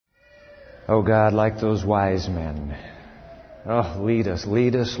Oh God, like those wise men, lead us,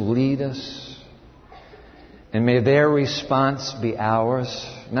 lead us, lead us. And may their response be ours,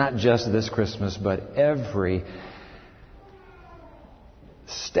 not just this Christmas, but every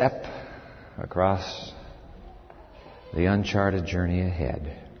step across the uncharted journey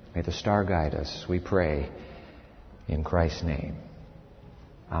ahead. May the star guide us, we pray, in Christ's name.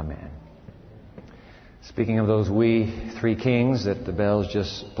 Amen. Speaking of those three kings that the bells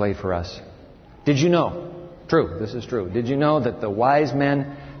just played for us, did you know, true, this is true, did you know that the wise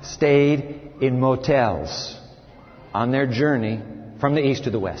men stayed in motels on their journey from the east to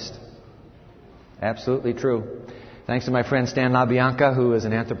the west? Absolutely true. Thanks to my friend Stan LaBianca, who is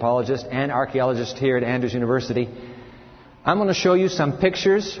an anthropologist and archaeologist here at Andrews University, I'm going to show you some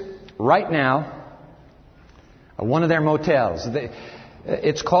pictures right now of one of their motels.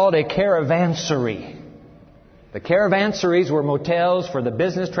 It's called a caravansary. The caravansary were motels for the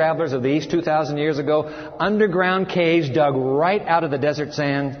business travelers of the East 2,000 years ago. Underground caves dug right out of the desert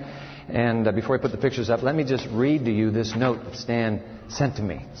sand. And before I put the pictures up, let me just read to you this note that Stan sent to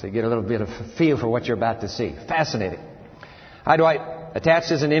me, so you get a little bit of a feel for what you're about to see. Fascinating. Hi, Dwight.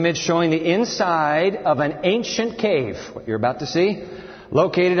 Attached is an image showing the inside of an ancient cave, what you're about to see,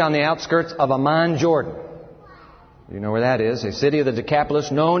 located on the outskirts of Amman, Jordan. You know where that is, a city of the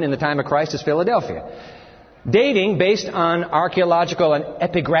Decapolis known in the time of Christ as Philadelphia. Dating, based on archaeological and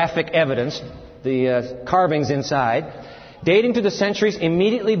epigraphic evidence, the carvings inside, dating to the centuries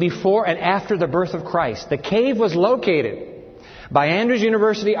immediately before and after the birth of Christ. The cave was located by Andrews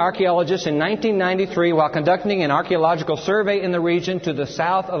University archaeologists in 1993 while conducting an archaeological survey in the region to the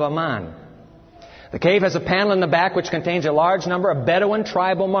south of Amman. The cave has a panel in the back which contains a large number of Bedouin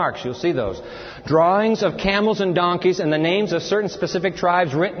tribal marks. You'll see those. Drawings of camels and donkeys and the names of certain specific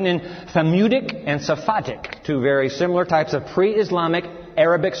tribes written in Thamudic and Sephatic, two very similar types of pre-Islamic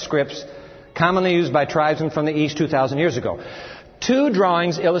Arabic scripts commonly used by tribesmen from the East 2,000 years ago. Two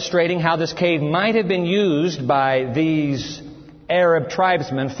drawings illustrating how this cave might have been used by these Arab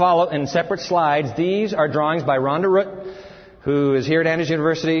tribesmen follow in separate slides. These are drawings by Rhonda Root, who is here at Andrews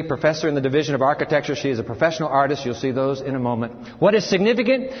University, professor in the Division of Architecture. She is a professional artist. You'll see those in a moment. What is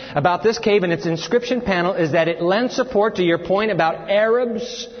significant about this cave and its inscription panel is that it lends support to your point about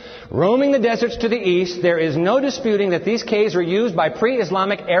Arabs roaming the deserts to the east. There is no disputing that these caves were used by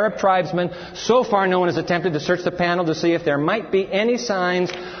pre-Islamic Arab tribesmen. So far, no one has attempted to search the panel to see if there might be any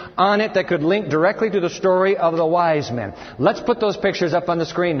signs on it that could link directly to the story of the wise men. Let's put those pictures up on the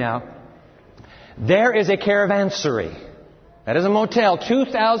screen now. There is a caravansary. That is a motel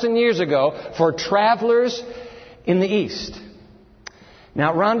 2,000 years ago for travelers in the east.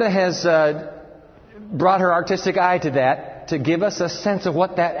 Now, Rhonda has brought her artistic eye to that to give us a sense of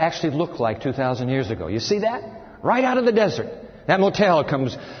what that actually looked like 2,000 years ago. You see that? Right out of the desert. That motel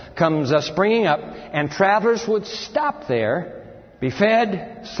comes springing up, and travelers would stop there, be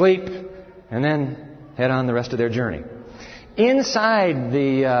fed, sleep, and then head on the rest of their journey. Inside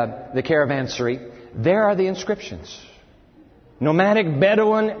the caravansary, there are the inscriptions. Nomadic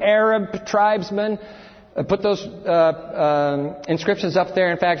Bedouin Arab tribesmen put those inscriptions up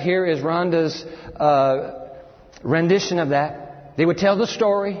there. In fact, here is Rhonda's rendition of that. They would tell the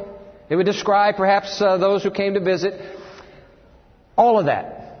story. They would describe perhaps those who came to visit. All of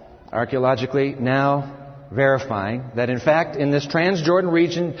that, archaeologically now verifying that in fact in this Transjordan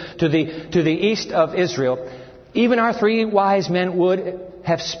region to the east of Israel, even our three wise men would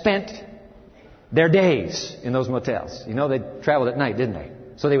have spent their days in those motels. You know, they traveled at night, didn't they?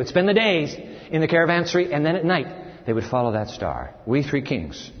 So they would spend the days in the caravansary, and then at night they would follow that star. We three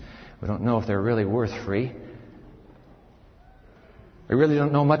kings. We don't know if they're really worth three. We really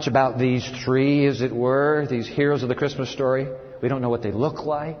don't know much about these three, as it were, these heroes of the Christmas story. We don't know what they look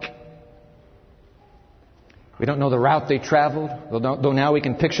like. We don't know the route they traveled, though now we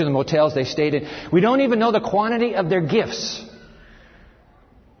can picture the motels they stayed in. We don't even know the quantity of their gifts.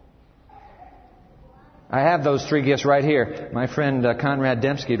 I have those three gifts right here. My friend Conrad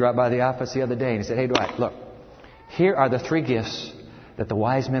Dembski dropped by the office the other day and he said, "Hey, Dwight, look, here are the three gifts that the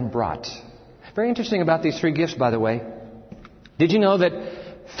wise men brought." Very interesting about these three gifts, by the way. Did you know that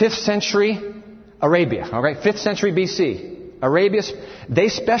 5th century Arabia, 5th century BC, Arabia, they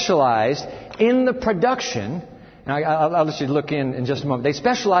specialized in the production, and I'll let you look in just a moment. They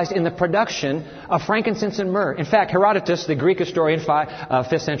specialized in the production of frankincense and myrrh. In fact, Herodotus, the Greek historian,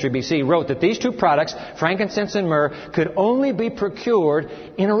 5th century BC, wrote that these two products, frankincense and myrrh, could only be procured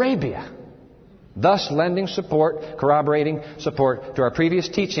in Arabia. Thus lending support, corroborating support to our previous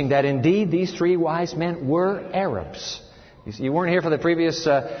teaching that indeed these three wise men were Arabs. You weren't here for the previous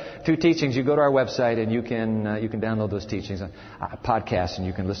 2 teachings. You go to our website and you can download those teachings on podcasts, and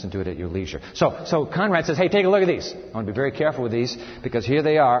you can listen to it at your leisure. So Conrad says, hey, take a look at these. I want to be very careful with these because here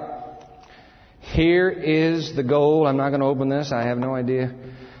they are. Here is the gold. I'm not going to open this. I have no idea.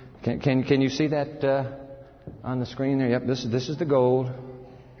 Can you see that on the screen there? Yep. This is the gold.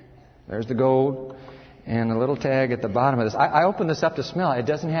 There's the gold, and a little tag at the bottom of this. I opened this up to smell. It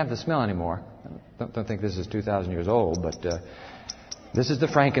doesn't have the smell anymore. Don't think this is 2,000 years old, but this is the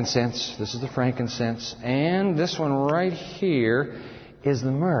frankincense. This is the frankincense. And this one right here is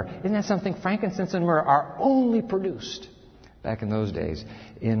the myrrh. Isn't that something? Frankincense and myrrh are only produced back in those days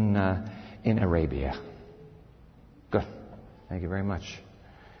in Arabia. Good. Thank you very much,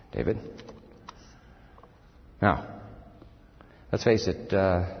 David. Now, let's face it,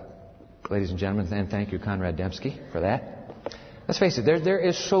 ladies and gentlemen, and thank you, Conrad Dembski, for that. Let's face it, there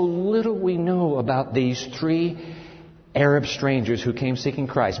is so little we know about these 3 Arab strangers who came seeking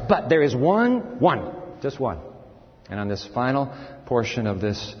Christ. But there is just one. And on this final portion of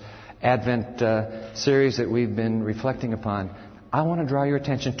this Advent series that we've been reflecting upon, I want to draw your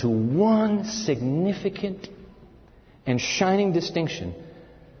attention to one significant and shining distinction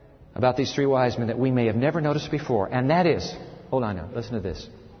about these 3 wise men that we may have never noticed before. And that is, hold on now, listen to this.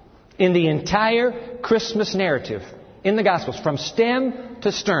 In the entire Christmas narrative, in the Gospels, from stem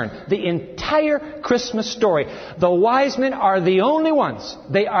to stern, the entire Christmas story, the wise men are the only ones.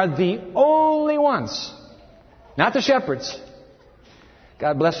 They are the only ones. Not the shepherds.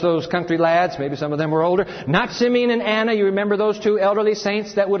 God bless those country lads. Maybe some of them were older. Not Simeon and Anna. You remember those 2 elderly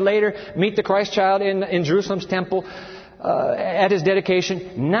saints that would later meet the Christ child in Jerusalem's temple at his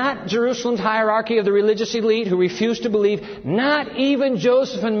dedication. Not Jerusalem's hierarchy of the religious elite who refused to believe. Not even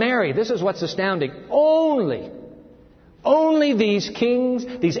Joseph and Mary. This is what's astounding. Only these kings,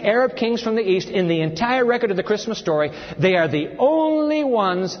 these Arab kings from the East, in the entire record of the Christmas story, they are the only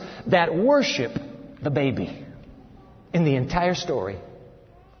ones that worship the baby in the entire story.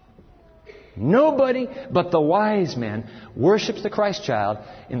 Nobody but the wise men worships the Christ child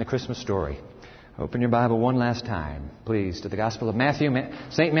in the Christmas story. Open your Bible one last time, please, to the Gospel of Matthew,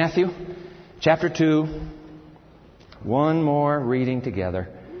 St. Matthew, chapter 2. One more reading together.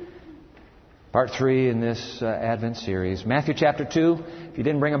 Part 3 in this Advent series. Matthew chapter 2. If you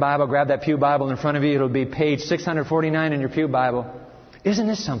didn't bring a Bible, grab that pew Bible in front of you. It'll be page 649 in your pew Bible. Isn't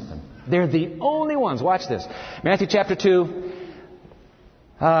this something? They're the only ones. Watch this. Matthew chapter 2.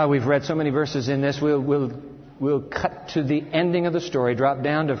 We've read so many verses in this. We'll cut to the ending of the story. Drop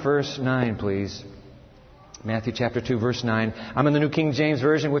down to verse 9, please. Matthew chapter 2, verse 9. I'm in the New King James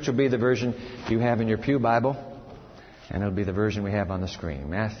Version, which will be the version you have in your pew Bible. And it'll be the version we have on the screen.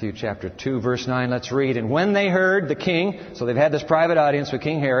 Matthew chapter 2, verse 9. Let's read. And when they heard the king, so they've had this private audience with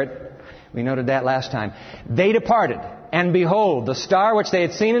King Herod. We noted that last time. They departed. And behold, the star which they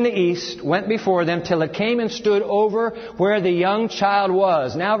had seen in the east went before them till it came and stood over where the young child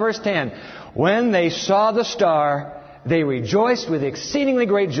was. Now verse 10. When they saw the star, they rejoiced with exceedingly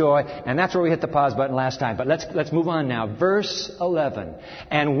great joy. And that's where we hit the pause button last time. But let's move on now. Verse 11.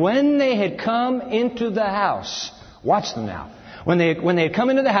 And when they had come into the house... Watch them now. When they had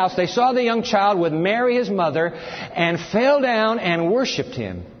come into the house, they saw the young child with Mary his mother and fell down and worshipped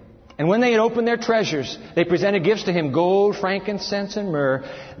him. And when they had opened their treasures, they presented gifts to him, gold, frankincense, and myrrh.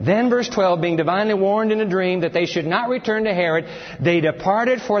 Then, verse 12, being divinely warned in a dream that they should not return to Herod, they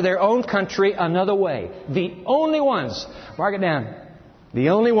departed for their own country another way. The only ones, mark it down, the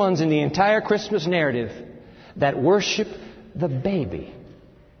only ones in the entire Christmas narrative that worship the baby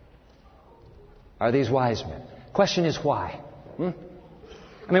are these wise men. Question is why?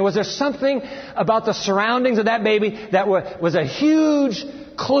 I mean, was there something about the surroundings of that baby that was a huge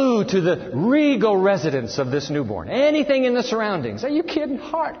clue to the regal residence of this newborn? Anything in the surroundings? Are you kidding?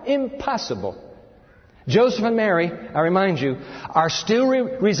 Impossible. Joseph and Mary, I remind you, are still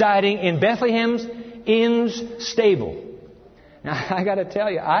residing in Bethlehem's inn's stable. Now, I got to tell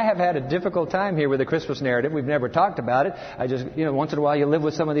you, I have had a difficult time here with the Christmas narrative. We've never talked about it. I just, once in a while you live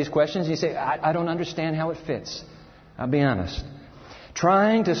with some of these questions and you say, I don't understand how it fits. I'll be honest.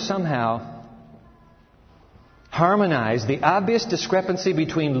 Trying to somehow harmonize the obvious discrepancy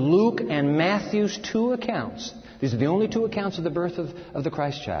between Luke and Matthew's 2 accounts. These are the only 2 accounts of the birth of the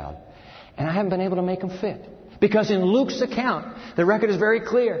Christ child. And I haven't been able to make them fit. Because in Luke's account, the record is very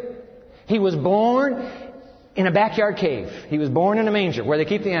clear. He was born in a backyard cave. He was born in a manger where they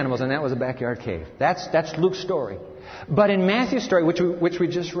keep the animals, and that was a backyard cave. That's Luke's story. But in Matthew's story, which we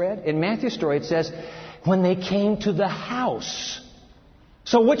just read, in Matthew's story it says, when they came to the house.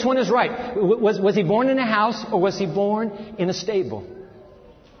 So which one is right? Was he born in a house or was he born in a stable?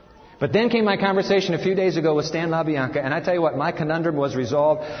 But then came my conversation a few days ago with Stan LaBianca, and I tell you what, my conundrum was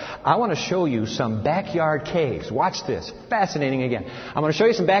resolved. I want to show you some backyard caves. Watch this. Fascinating again. I want to show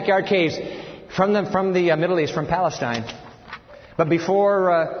you some backyard caves from the Middle East, from Palestine. But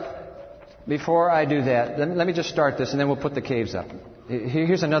before I do that, let me just start this, and then we'll put the caves up.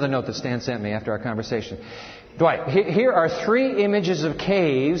 Here's another note that Stan sent me after our conversation. Dwight, here are 3 images of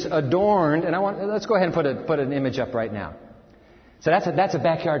caves adorned, and let's go ahead and put an image up right now. So that's a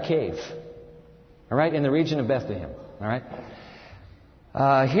backyard cave, all right, in the region of Bethlehem, all right.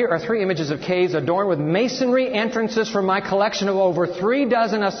 Here are 3 images of caves adorned with masonry entrances from my collection of over 3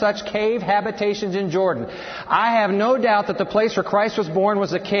 dozen of such cave habitations in Jordan. I have no doubt that the place where Christ was born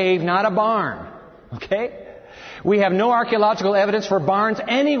was a cave, not a barn. Okay? We have no archaeological evidence for barns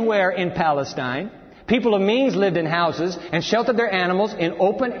anywhere in Palestine. People of means lived in houses and sheltered their animals in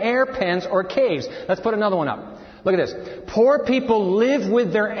open-air pens or caves. Let's put another one up. Look at this. Poor people live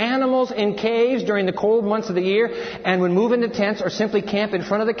with their animals in caves during the cold months of the year and would move into tents or simply camp in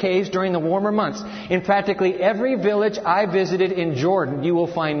front of the caves during the warmer months. In practically every village I visited in Jordan, you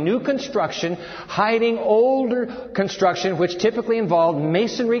will find new construction hiding older construction, which typically involved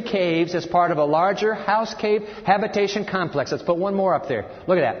masonry caves as part of a larger house cave habitation complex. Let's put one more up there.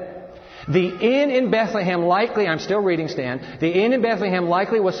 Look at that. The inn in Bethlehem likely, I'm still reading, Stan, the inn in Bethlehem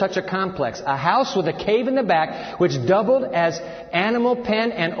likely was such a complex. A house with a cave in the back which doubled as animal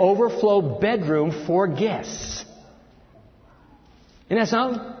pen and overflow bedroom for guests. Isn't that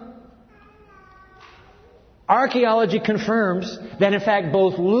something? Archaeology confirms that in fact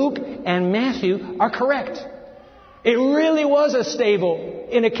both Luke and Matthew are correct. It really was a stable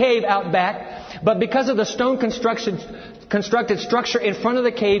in a cave out back, but because of the stone constructed structure in front of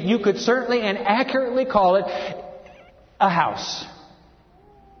the cave, you could certainly and accurately call it a house.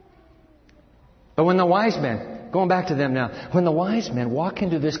 But when the wise men, going back to them now, when the wise men walk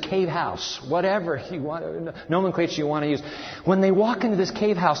into this cave house, whatever you want, nomenclature you want to use, when they walk into this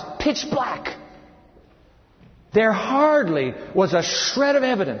cave house, pitch black, there hardly was a shred of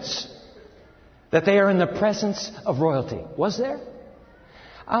evidence that they are in the presence of royalty. Was there?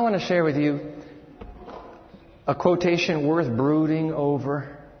 I want to share with you a quotation worth brooding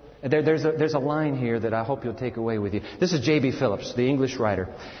over. There's a line here that I hope you'll take away with you. This is J.B. Phillips, the English writer.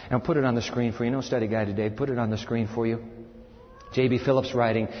 And I'll put it on the screen for you. No study guide today. Put it on the screen for you. J.B. Phillips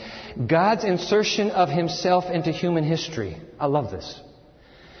writing, God's insertion of Himself into human history. I love this.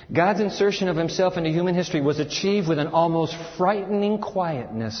 God's insertion of Himself into human history was achieved with an almost frightening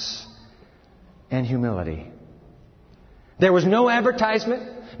quietness and humility. There was no advertisement,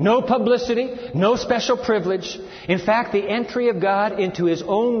 no publicity, no special privilege. In fact, the entry of God into His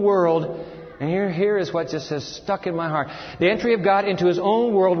own world, and here is what just has stuck in my heart. The entry of God into His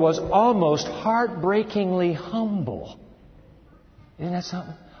own world was almost heartbreakingly humble. Isn't that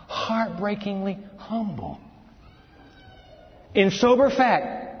something? Heartbreakingly humble. In sober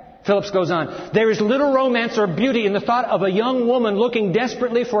fact, Phillips goes on, there is little romance or beauty in the thought of a young woman looking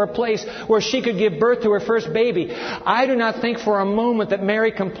desperately for a place where she could give birth to her first baby. I do not think for a moment that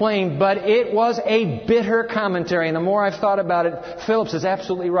Mary complained, but it was a bitter commentary. And the more I've thought about it, Phillips is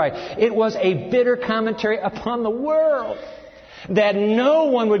absolutely right. It was a bitter commentary upon the world that no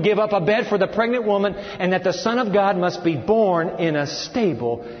one would give up a bed for the pregnant woman and that the Son of God must be born in a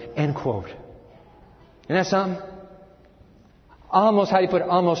stable, end quote. Isn't that something? Almost, how do you put it?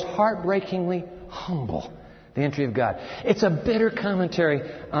 Almost heartbreakingly humble. The entry of God. It's a bitter commentary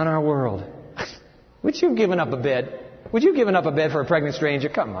on our world. Would you have given up a bed? Would you have given up a bed for a pregnant stranger?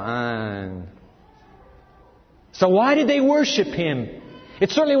 Come on. So why did they worship Him?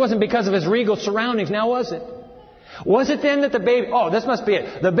 It certainly wasn't because of His regal surroundings. Now was it? Was it then that the baby... Oh, this must be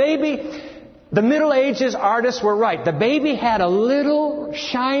it. The baby... The Middle Ages artists were right. The baby had a little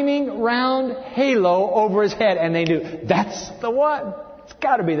shining round halo over his head, and they knew, that's the one. It's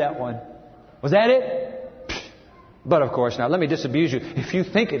got to be that one. Was that it? But of course, now let me disabuse you. If you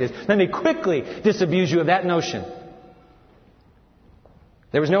think it is, let me quickly disabuse you of that notion.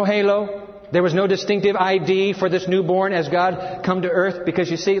 There was no halo. There was no distinctive ID for this newborn as God come to earth.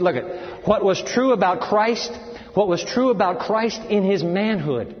 Because you see, look at what was true about Christ, in His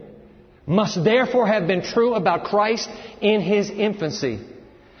manhood, must therefore have been true about Christ in His infancy.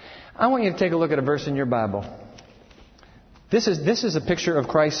 I want you to take a look at a verse in your Bible. This is a picture of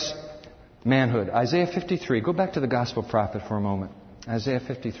Christ's manhood. Isaiah 53. Go back to the gospel prophet for a moment. Isaiah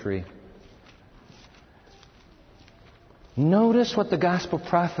 53. Notice what the gospel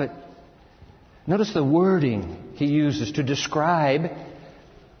prophet, notice the wording he uses to describe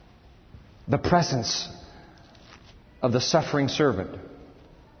the presence of the suffering servant,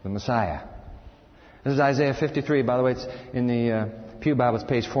 the Messiah. This is Isaiah 53. By the way, it's in the Pew Bibles,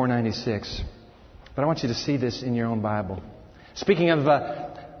 page 496. But I want you to see this in your own Bible. Speaking of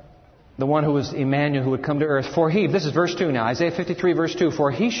the one who was Emmanuel, who would come to earth. For he, this is verse 2 now, Isaiah 53, verse 2. For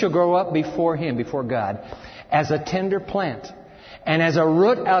he shall grow up before him, before God, as a tender plant, and as a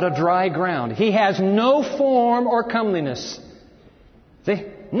root out of dry ground. He has no form or comeliness. See?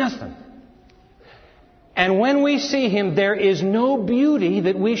 Nothing. And when we see him, there is no beauty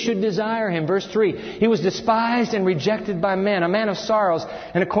that we should desire him. Verse 3, he was despised and rejected by men, a man of sorrows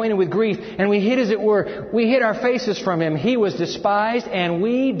and acquainted with grief. And we hid, as it were, we hid our faces from him. He was despised, and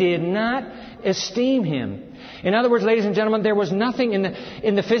we did not esteem him. In other words, ladies and gentlemen, there was nothing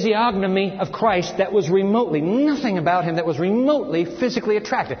in the physiognomy of Christ that was remotely, nothing about him that was remotely physically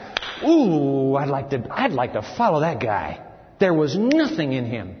attractive. Ooh, I'd like to follow that guy. There was nothing in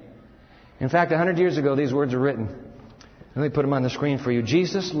him. In fact, 100 years ago, these words are written. Let me put them on the screen for you.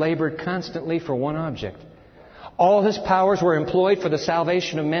 Jesus labored constantly for one object. All his powers were employed for the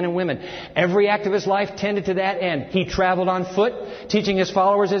salvation of men and women. Every act of his life tended to that end. He traveled on foot, teaching his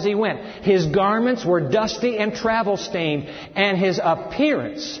followers as he went. His garments were dusty and travel-stained, and his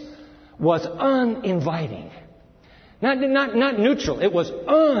appearance was uninviting. Not neutral. It was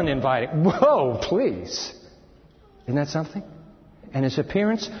uninviting. Whoa, please. Isn't that something? And his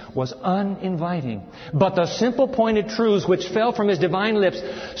appearance was uninviting. But the simple pointed truths which fell from his divine lips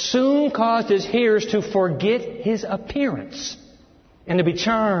soon caused his hearers to forget his appearance and to be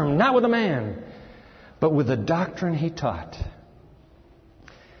charmed, not with a man, but with the doctrine he taught.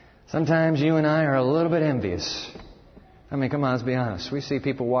 Sometimes you and I are a little bit envious. I mean, come on, let's be honest. We see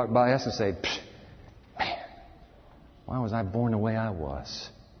people walk by us and say, man, why was I born the way I was?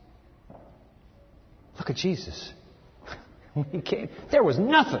 Look at Jesus. When he came, there was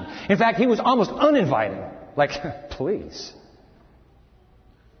nothing. In fact, he was almost uninviting. Like, please.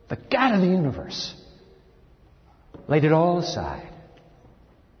 The God of the universe laid it all aside.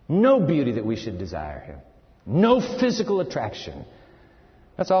 No beauty that we should desire him. No physical attraction.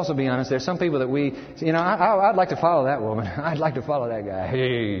 Let's also be honest. There's some people that I'd like to follow that woman. I'd like to follow that guy.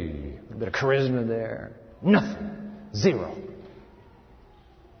 Hey, a bit of charisma there. Nothing. Zero.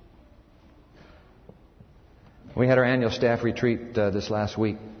 We had our annual staff retreat this last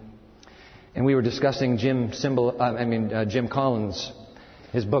week, and we were discussing Jim Collins,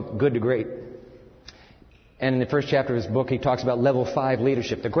 his book Good to Great. And in the first chapter of his book, he talks about level 5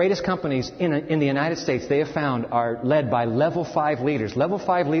 leadership. The greatest companies in the United States, they have found, are led by level 5 leaders. Level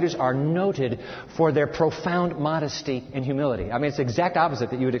 5 leaders are noted for their profound modesty and humility. I mean, it's the exact opposite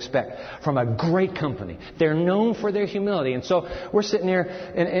that you would expect from a great company. They're known for their humility. And so we're sitting here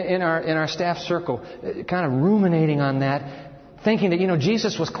in our staff circle, kind of ruminating on that, thinking that,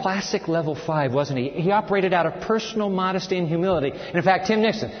 Jesus was classic level 5, wasn't he? He operated out of personal modesty and humility. And in fact, Tim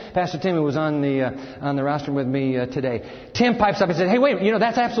Nixon, Pastor Tim, who was on the roster with me today, Tim pipes up and said, hey, wait,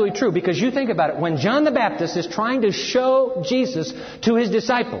 that's absolutely true, because you think about it. When John the Baptist is trying to show Jesus to his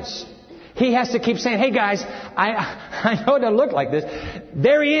disciples, he has to keep saying, hey guys, I know it doesn't look like this.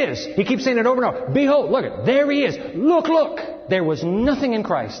 There he is. He keeps saying it over and over. Behold, look, there he is. Look. There was nothing in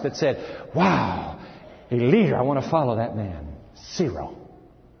Christ that said, wow, a leader, I want to follow that man. Zero.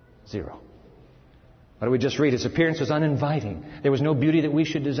 What did we just read? His appearance was uninviting. There was no beauty that we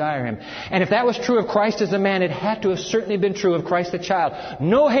should desire him. And if that was true of Christ as a man, it had to have certainly been true of Christ the child.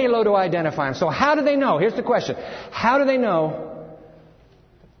 No halo to identify him. So how do they know? Here's the question. How do they know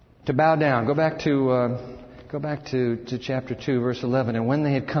to bow down? Go back to chapter 2, verse 11. And when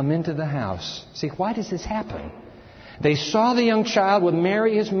they had come into the house. See, why does this happen? They saw the young child with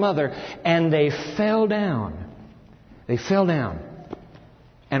Mary his mother, and they fell down. They fell down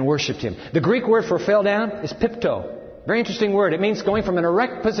and worshipped him. The Greek word for fell down is pipto. Very interesting word. It means going from an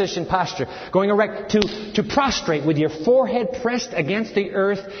erect position, posture, going erect to prostrate with your forehead pressed against the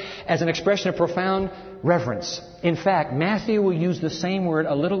earth as an expression of profound reverence. In fact, Matthew will use the same word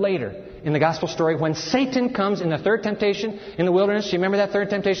a little later in the gospel story when Satan comes in the third temptation in the wilderness. You remember that third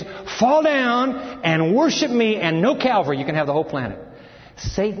temptation? Fall down and worship me, and no Calvary. You can have the whole planet.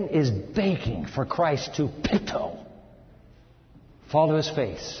 Satan is begging for Christ to pipto. Fall to his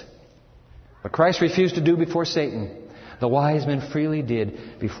face. But Christ refused to do before Satan. The wise men freely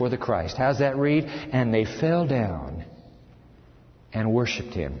did before the Christ. How's that read? And they fell down and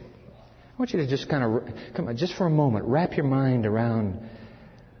worshipped him. I want you to just just for a moment, wrap your mind around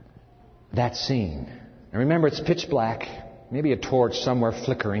that scene. And remember, it's pitch black. Maybe a torch somewhere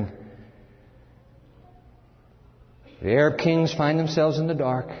flickering. The Arab kings find themselves in the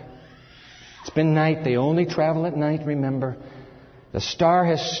dark. It's been night. They only travel at night, remember. The star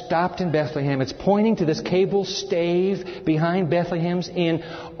has stopped in Bethlehem. It's pointing to this cable stave behind Bethlehem's inn.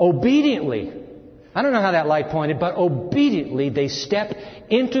 Obediently, I don't know how that light pointed, but obediently they step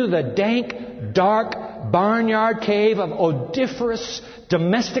into the dank, dark barnyard cave of odoriferous,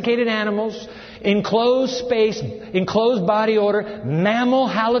 domesticated animals, enclosed space, enclosed body odor. Mammal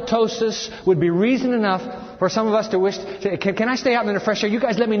halitosis would be reason enough for some of us to wish, can I stay out in the fresh air? You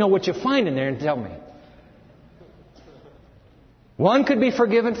guys let me know what you find in there and tell me. One could be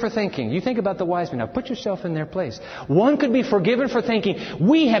forgiven for thinking. You think about the wise men. Now put yourself in their place. One could be forgiven for thinking,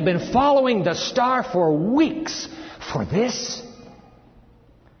 we have been following the star for weeks. For this?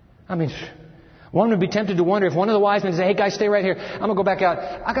 I mean, one would be tempted to wonder if one of the wise men said, hey guys, stay right here. I'm going to go back out.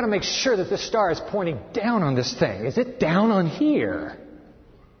 I've got to make sure that this star is pointing down on this thing. Is it down on here?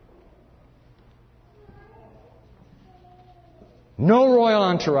 No royal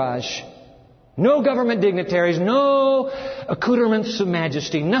entourage. No government dignitaries, no accoutrements of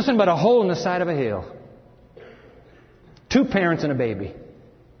majesty, nothing but a hole in the side of a hill. 2 parents and a baby.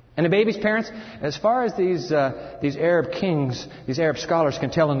 And the baby's parents, as far as these Arab kings, these Arab scholars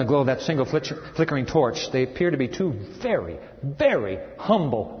can tell in the glow of that single flickering torch, they appear to be 2 very, very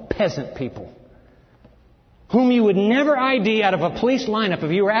humble peasant people, whom you would never ID out of a police lineup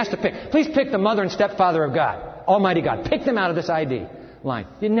if you were asked to pick. Please pick the mother and stepfather of God, Almighty God. Pick them out of this ID line.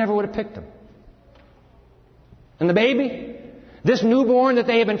 You never would have picked them. And the baby, this newborn that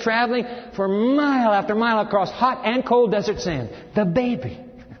they have been traveling for mile after mile across hot and cold desert sand. The baby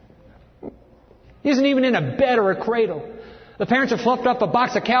isn't even in a bed or a cradle. The parents have fluffed up a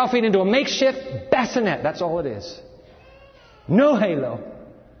box of cow feed into a makeshift bassinet. That's all it is. No halo.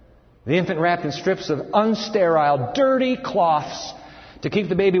 The infant wrapped in strips of unsterile, dirty cloths to keep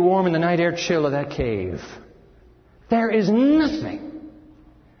the baby warm in the night air chill of that cave. There is nothing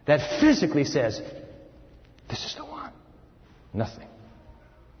that physically says, this is the one. Nothing.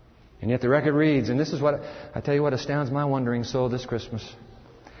 And yet the record reads, and this is what, I tell you what astounds my wondering soul this Christmas.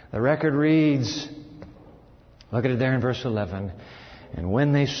 The record reads, look at it there in verse 11. And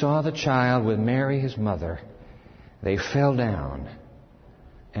when they saw the child with Mary his mother, they fell down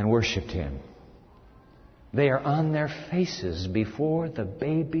and worshipped Him. They are on their faces before the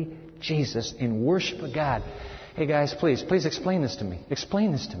baby Jesus in worship of God. Hey guys, please explain this to me.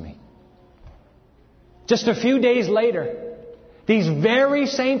 Explain this to me. Just a few days later, these very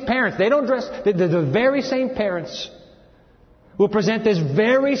same parents, they don't dress, the very same parents will present this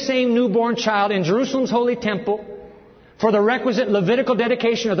very same newborn child in Jerusalem's holy temple for the requisite Levitical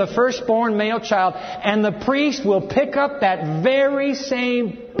dedication of the firstborn male child. And the priest will pick up that very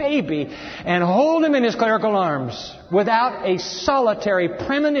same baby and hold him in his clerical arms without a solitary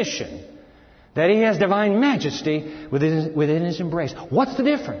premonition that he has divine majesty within his embrace. What's the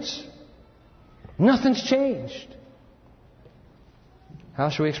difference? Nothing's changed. How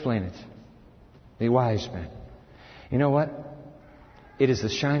shall we explain it? The wise men. You know what? It is the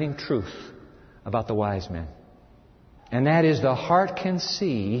shining truth about the wise men. And that is the heart can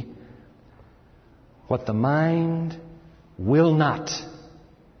see what the mind will not.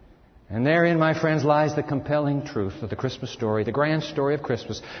 And therein, my friends, lies the compelling truth of the Christmas story, the grand story of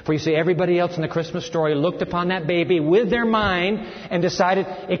Christmas. For you see, everybody else in the Christmas story looked upon that baby with their mind and decided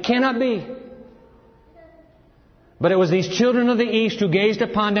it cannot be. But it was these children of the East who gazed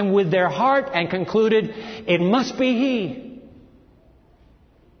upon them with their heart and concluded, it must be He.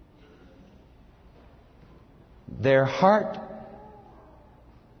 Their heart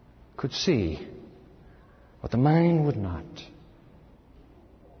could see what the mind would not.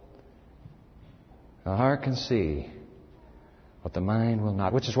 The heart can see what the mind will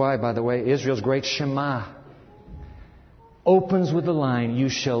not. Which is why, by the way, Israel's great Shema opens with the line, you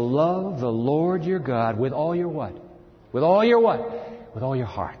shall love the Lord your God with all your what? With all your what? With all your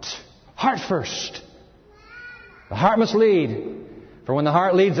heart. Heart first. The heart must lead. For when the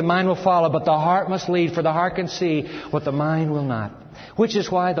heart leads, the mind will follow. But the heart must lead, for the heart can see what the mind will not. Which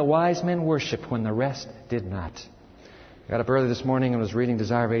is why the wise men worshipped when the rest did not. I got up early this morning and was reading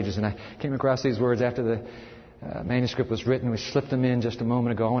Desire of Ages, and I came across these words after the manuscript was written. We slipped them in just a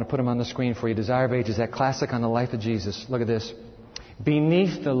moment ago. I want to put them on the screen for you. Desire of Ages, that classic on the life of Jesus. Look at this.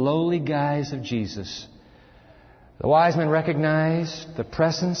 Beneath the lowly guise of Jesus, the wise men recognized the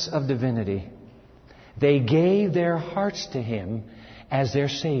presence of divinity. They gave their hearts to Him as their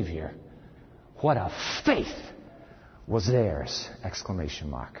Savior. What a faith was theirs! Exclamation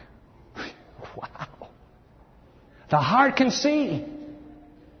mark. Wow. The heart can see,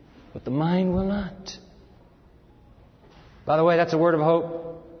 but the mind will not. By the way, that's a word of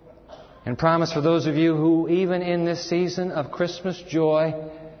hope and promise for those of you who, even in this season of Christmas joy,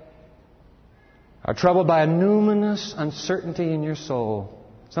 are troubled by a numinous uncertainty in your soul.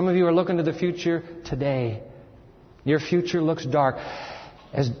 Some of you are looking to the future today. Your future looks dark.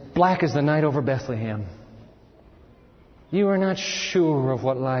 as black as the night over Bethlehem. You are not sure of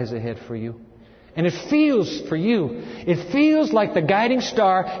what lies ahead for you. And it feels for you, it feels like the guiding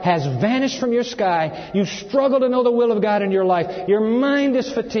star has vanished from your sky. You struggle to know the will of God in your life. Your mind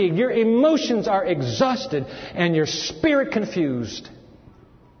is fatigued. Your emotions are exhausted. And your spirit confused.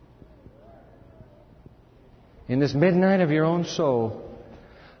 In this midnight of your own soul,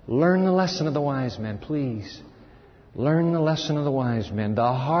 learn the lesson of the wise men, please. Learn the lesson of the wise men. The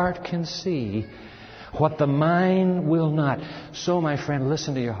heart can see what the mind will not. So, my friend,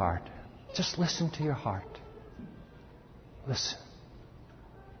 listen to your heart. Just listen to your heart. Listen.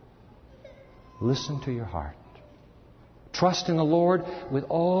 Listen to your heart. Trust in the Lord with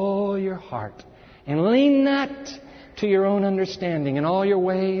all your heart. And lean not to your own understanding. In all your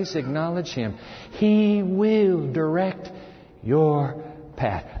ways acknowledge Him. He will direct your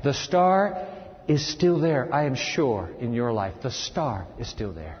path. The star is still there, I am sure, in your life. The star is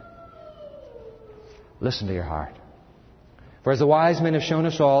still there. Listen to your heart. For as the wise men have shown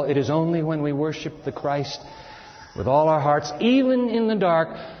us all, it is only when we worship the Christ with all our hearts, even in the dark,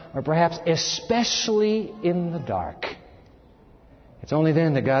 or perhaps especially in the dark. It's only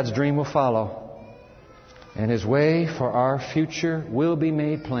then that God's dream will follow, and His way for our future will be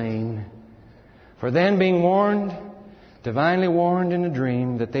made plain. For then, being warned, divinely warned in a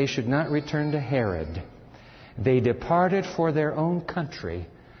dream, that they should not return to Herod, they departed for their own country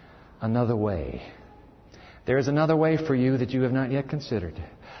another way. There is another way for you that you have not yet considered.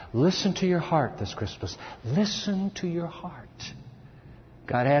 Listen to your heart this Christmas. Listen to your heart.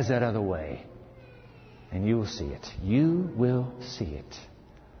 God has that other way. And you will see it. You will see it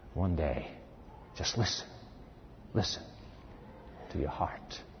one day. Just listen. Listen to your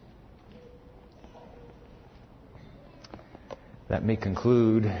heart. Let me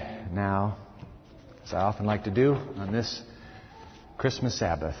conclude now, as I often like to do on this Christmas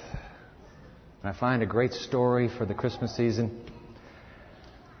Sabbath. I find a great story for the Christmas season.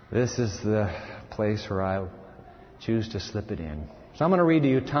 This is the place where I choose to slip it in. So I'm going to read to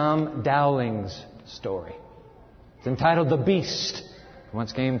you Tom Dowling's story. It's entitled The Beast.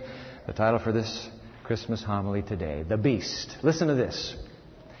 Once came the title for this Christmas homily today. The Beast. Listen to this.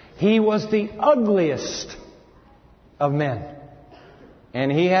 He was the ugliest of men.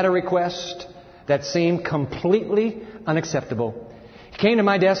 And he had a request that seemed completely unacceptable. He came to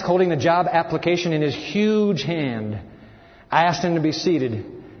my desk holding the job application in his huge hand. I asked him to be seated,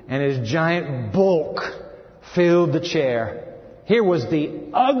 and his giant bulk filled the chair. Here was the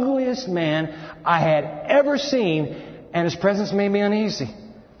ugliest man I had ever seen, and his presence made me uneasy.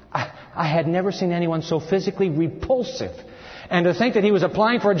 I had never seen anyone so physically repulsive. And to think that he was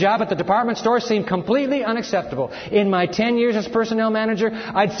applying for a job at the department store seemed completely unacceptable. In my 10 years as personnel manager,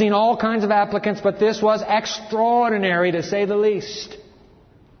 I'd seen all kinds of applicants, but this was extraordinary to say the least.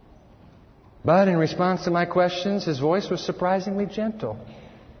 But in response to my questions, his voice was surprisingly gentle.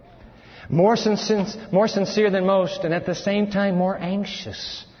 More sincere than most, and at the same time more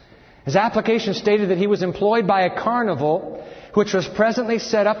anxious. His application stated that he was employed by a carnival which was presently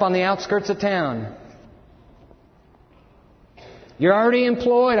set up on the outskirts of town. You're already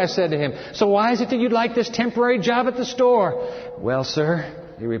employed, I said to him. So why is it that you'd like this temporary job at the store? Well,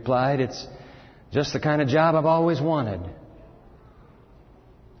 sir, he replied, it's just the kind of job I've always wanted.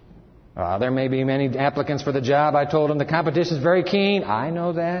 There may be many applicants for the job. I told him the competition is very keen. I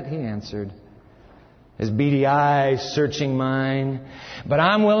know that, he answered. His beady eyes searching mine. But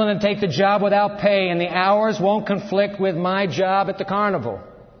I'm willing to take the job without pay, and the hours won't conflict with my job at the carnival.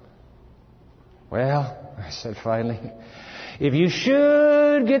 Well, I said finally, if you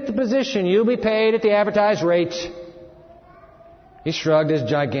should get the position, you'll be paid at the advertised rate. He shrugged his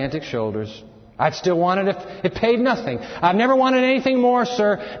gigantic shoulders. I'd still want it if it paid nothing. I've never wanted anything more,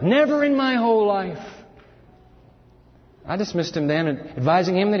 sir. Never in my whole life. I dismissed him then,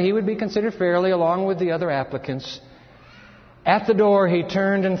 advising him that he would be considered fairly along with the other applicants. At the door, he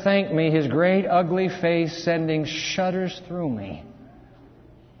turned and thanked me, his great ugly face sending shudders through me.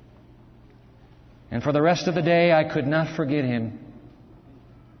 And for the rest of the day, I could not forget him.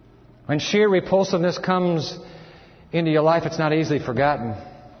 When sheer repulsiveness comes into your life, it's not easily forgotten.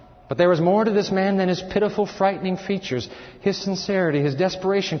 But there was more to this man than his pitiful, frightening features. His sincerity, his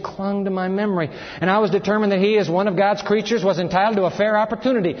desperation clung to my memory. And I was determined that he, as one of God's creatures, was entitled to a fair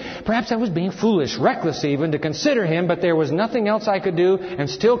opportunity. Perhaps I was being foolish, reckless even, to consider him, but there was nothing else I could do and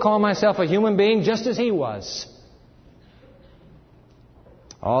still call myself a human being just as he was.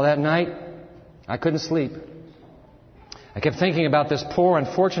 All that night, I couldn't sleep. I kept thinking about this poor,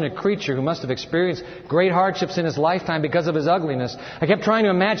 unfortunate creature who must have experienced great hardships in his lifetime because of his ugliness. I kept trying to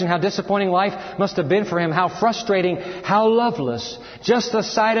imagine how disappointing life must have been for him, how frustrating, how loveless. Just the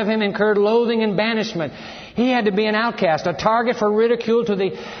sight of him incurred loathing and banishment. He had to be an outcast, a target for ridicule to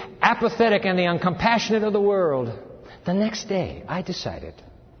the apathetic and the uncompassionate of the world. The next day, I decided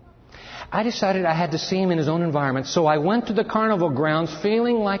I had to see him in his own environment, so I went to the carnival grounds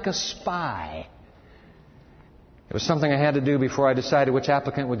feeling like a spy. It was something I had to do before I decided which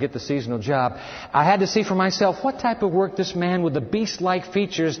applicant would get the seasonal job. I had to see for myself what type of work this man with the beast-like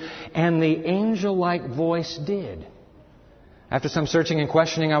features and the angel-like voice did. After some searching and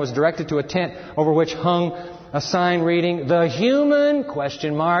questioning, I was directed to a tent over which hung a sign reading, "The Human,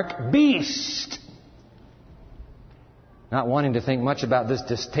 Beast." Not wanting to think much about this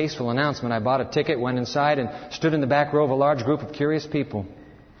distasteful announcement, I bought a ticket, went inside, and stood in the back row of a large group of curious people.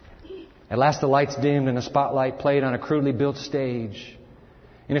 At last the lights dimmed and a spotlight played on a crudely built stage.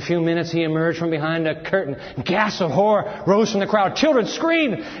 In a few minutes he emerged from behind a curtain. Gasps of horror rose from the crowd. Children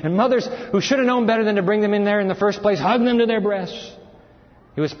screamed, and mothers who should have known better than to bring them in there in the first place hugged them to their breasts.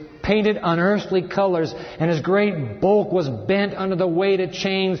 He was painted unearthly colors, and his great bulk was bent under the weight of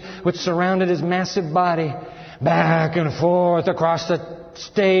chains which surrounded his massive body. Back and forth across the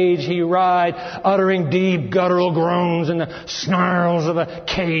stage he writhed, uttering deep guttural groans and the snarls of a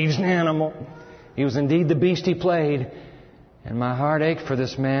caged animal. He was indeed the beast he played, and my heart ached for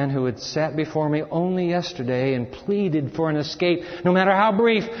this man who had sat before me only yesterday and pleaded for an escape, no matter how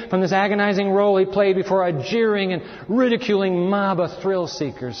brief, from this agonizing role he played before a jeering and ridiculing mob of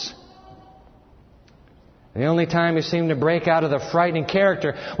thrill-seekers. The only time he seemed to break out of the frightening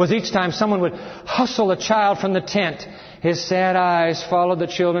character was each time someone would hustle a child from the tent. His sad eyes followed the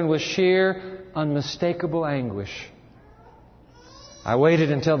children with sheer, unmistakable anguish. I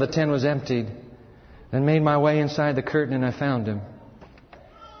waited until the tent was emptied, then made my way inside the curtain, and I found him.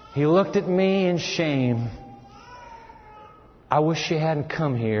 He looked at me in shame. "I wish you hadn't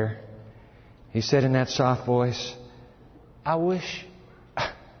come here," he said in that soft voice. "I wish..."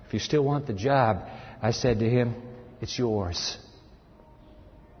 "If you still want the job," I said to him, "it's yours."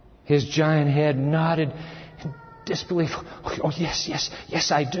 His giant head nodded in disbelief. "Oh,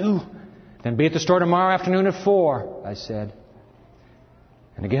 yes, I do." "Then be at the store tomorrow afternoon at 4, I said.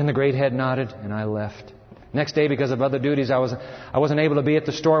 And again the great head nodded, and I left. Next day, because of other duties, I wasn't able to be at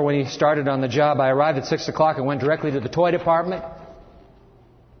the store when he started on the job. I arrived at 6 o'clock and went directly to the toy department.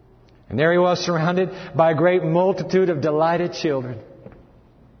 And there he was, surrounded by a great multitude of delighted children.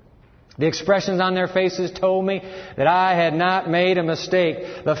 The expressions on their faces told me that I had not made a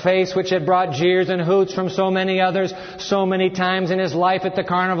mistake. The face which had brought jeers and hoots from so many others so many times in his life at the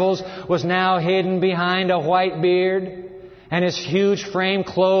carnivals was now hidden behind a white beard, and his huge frame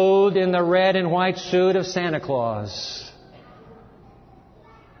clothed in the red and white suit of Santa Claus.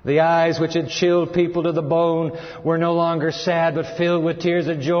 The eyes which had chilled people to the bone were no longer sad, but filled with tears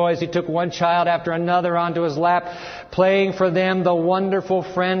of joy as he took one child after another onto his lap, playing for them the wonderful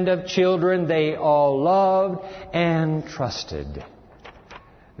friend of children they all loved and trusted.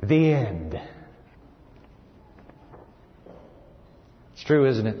 The end. It's true,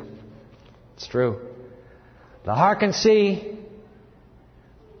 isn't it? It's true. The heart can see,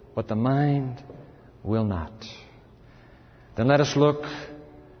 but the mind will not. Then let us look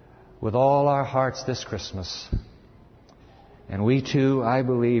with all our hearts this Christmas. And we too, I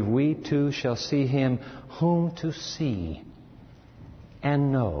believe, we too shall see Him whom to see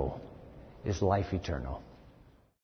and know is life eternal.